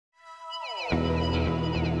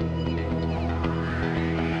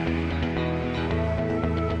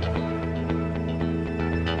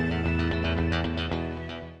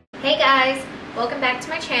Hey guys, welcome back to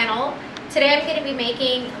my channel. Today I'm going to be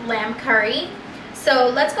making lamb curry.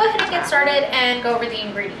 So let's go ahead and get started and go over the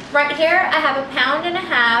ingredients. Right here I have 1.5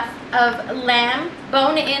 pounds of lamb,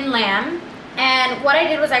 bone-in lamb. And what I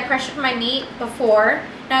did was I pressured my meat before.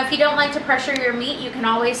 Now if you don't like to pressure your meat, you can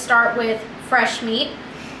always start with fresh meat.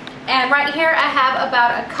 And right here I have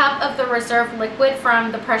about 1 cup of the reserve liquid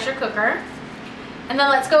from the pressure cooker. And then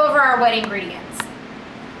let's go over our wet ingredients.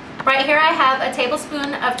 Right here I have a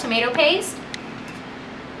tablespoon of tomato paste,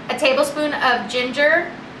 a tablespoon of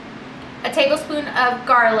ginger, a tablespoon of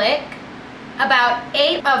garlic, about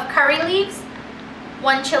 8 of curry leaves,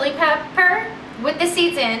 1 chili pepper with the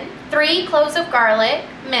seeds in, 3 cloves of garlic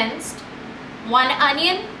minced, 1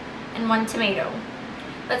 onion, and 1 tomato.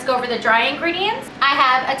 Let's go over the dry ingredients. I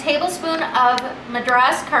have a tablespoon of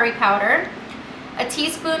Madras curry powder, a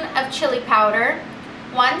teaspoon of chili powder,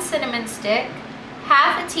 1 cinnamon stick,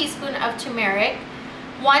 half a teaspoon of turmeric,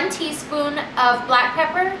 1 teaspoon of black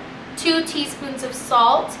pepper, 2 teaspoons of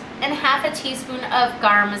salt, and half a teaspoon of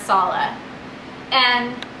garam masala,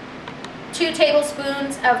 and 2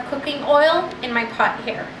 tablespoons of cooking oil in my pot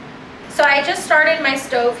here. So I just started my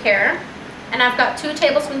stove here, and I've got 2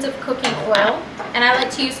 tablespoons of cooking oil, and I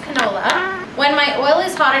like to use canola. When my oil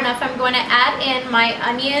is hot enough, I'm going to add in my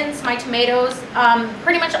onions, my tomatoes,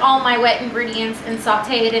 pretty much all my wet ingredients, and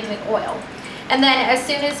saute it in the oil. And then as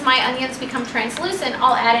soon as my onions become translucent,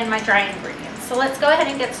 I'll add in my dry ingredients. So let's go ahead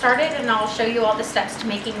and get started, and I'll show you all the steps to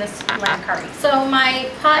making this lamb curry. So my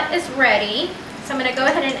pot is ready. So I'm going to go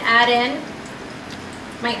ahead and add in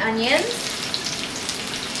my onions.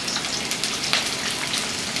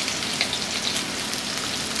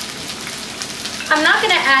 I'm not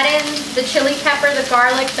going to add in the chili pepper, the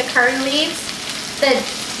garlic, the curry leaves, the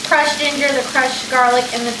crushed ginger, the crushed garlic,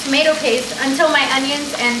 and the tomato paste until my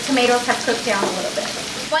onions and tomatoes have cooked down a little bit.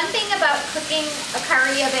 One thing about cooking a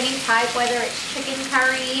curry of any type, whether it's chicken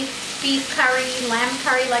curry, beef curry, lamb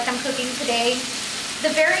curry like I'm cooking today,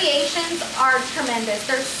 the variations are tremendous.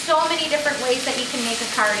 There's so many different ways that you can make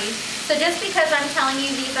a curry. So just because I'm telling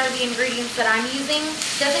you these are the ingredients that I'm using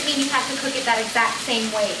doesn't mean you have to cook it that exact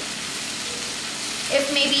same way. If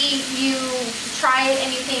maybe you try it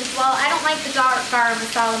and you think, well, I don't like the garam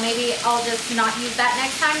masala, maybe I'll just not use that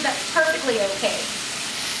next time, that's perfectly okay.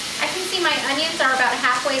 I can see my onions are about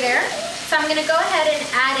halfway there, so I'm going to go ahead and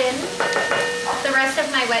add in the rest of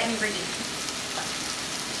my wet ingredients.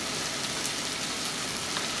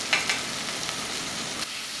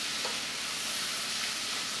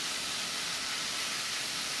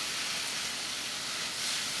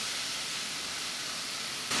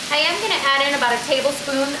 I am going to add in about 1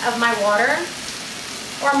 tablespoon of my water,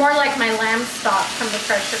 or more like my lamb stock from the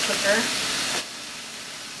pressure cooker.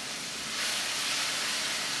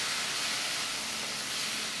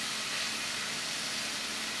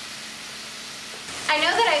 I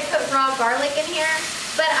know that I put raw garlic in here,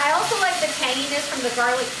 but I also like the tanginess from the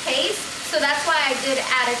garlic paste, so that's why I did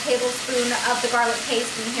add 1 tablespoon of the garlic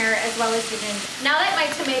paste in here as well as the ginger. Now that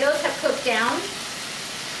my tomatoes have cooked down,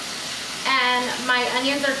 and my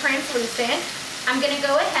onions are translucent, I'm going to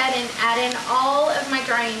go ahead and add in all of my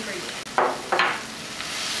dry ingredients.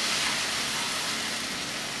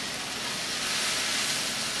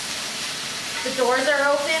 The doors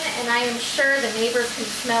are open, and I am sure the neighbors can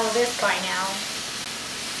smell this by now.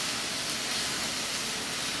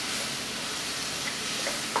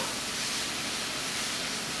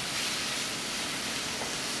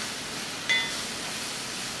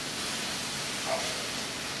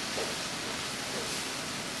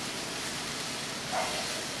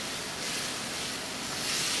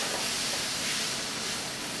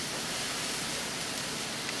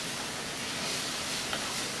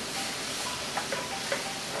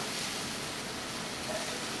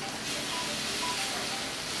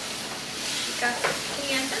 Can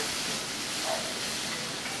you answer?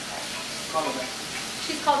 Call me back.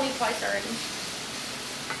 She's called me twice already.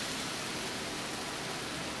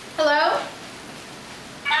 Hello?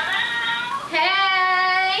 Hello?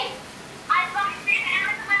 Hey! I bumped in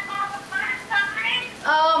Amazon for the first time.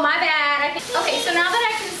 Oh, my bad. Okay, so now that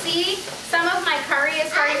I can see some of my curry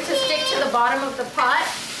is starting to stick to the bottom of the pot,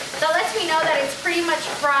 that lets me know that it's pretty much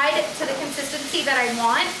fried to the consistency that I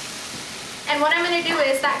want. And what I'm going to do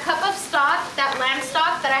is that cup of stock, that lamb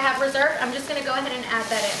stock that I have reserved, I'm just going to go ahead and add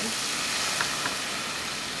that in.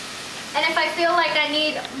 And if I feel like I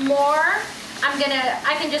need more,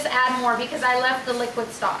 I can just add more because I left the liquid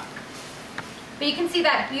stock. But you can see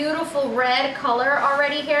that beautiful red color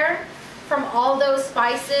already here from all those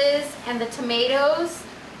spices and the tomatoes.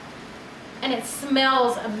 And it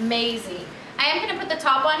smells amazing. I am going to put the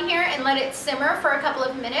top on here and let it simmer for a couple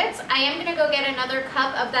of minutes. I am going to go get another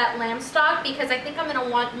cup of that lamb stock because I think I'm going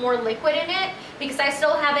to want more liquid in it because I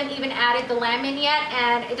still haven't even added the lamb in yet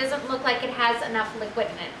and it doesn't look like it has enough liquid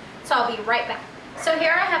in it. So I'll be right back. So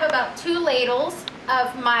here I have about 2 ladles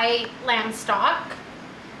of my lamb stock.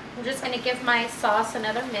 I'm just going to give my sauce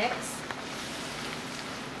another mix.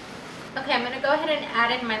 Okay, I'm going to go ahead and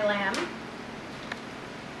add in my lamb.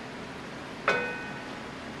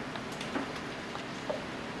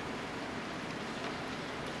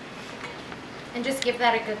 And just give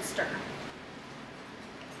that a good stir.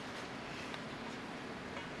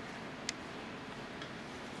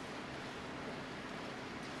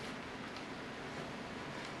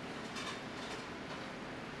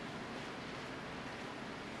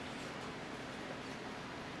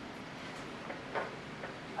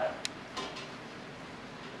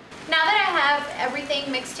 Now that I have everything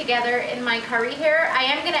mixed together in my curry here, I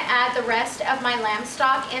am going to add the rest of my lamb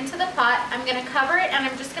stock into the pot. I'm going to cover it and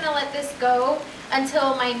I'm just going to let this go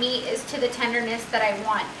until my meat is to the tenderness that I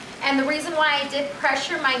want. And the reason why I did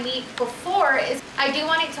pressure my meat before is I do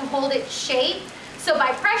want it to hold its shape. So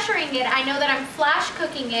by pressuring it, I know that I'm flash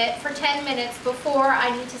cooking it for 10 minutes before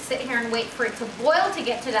I need to sit here and wait for it to boil to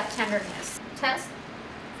get to that tenderness. Test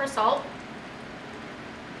for salt.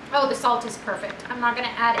 Oh, the salt is perfect. I'm not going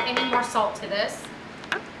to add any more salt to this.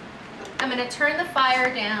 I'm going to turn the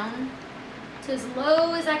fire down to as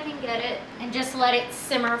low as I can get it and just let it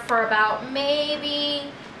simmer for about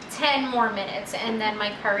maybe 10 more minutes and then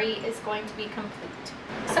my curry is going to be complete.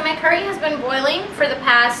 So my curry has been boiling for the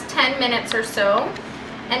past 10 minutes or so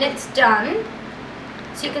and it's done.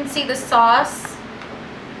 So you can see the sauce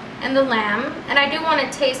and the lamb, and I do want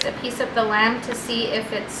to taste a piece of the lamb to see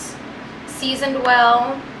if it's seasoned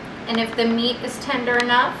well and if the meat is tender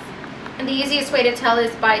enough. And the easiest way to tell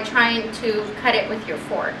is by trying to cut it with your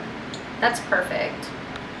fork. That's perfect.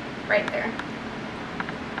 Right there.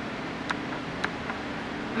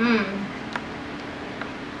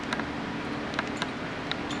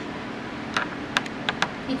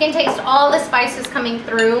 You can taste all the spices coming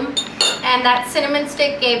through, and that cinnamon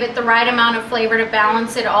stick gave it the right amount of flavor to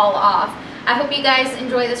balance it all off. I hope you guys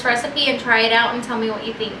enjoy this recipe and try it out and tell me what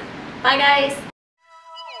you think. Bye guys!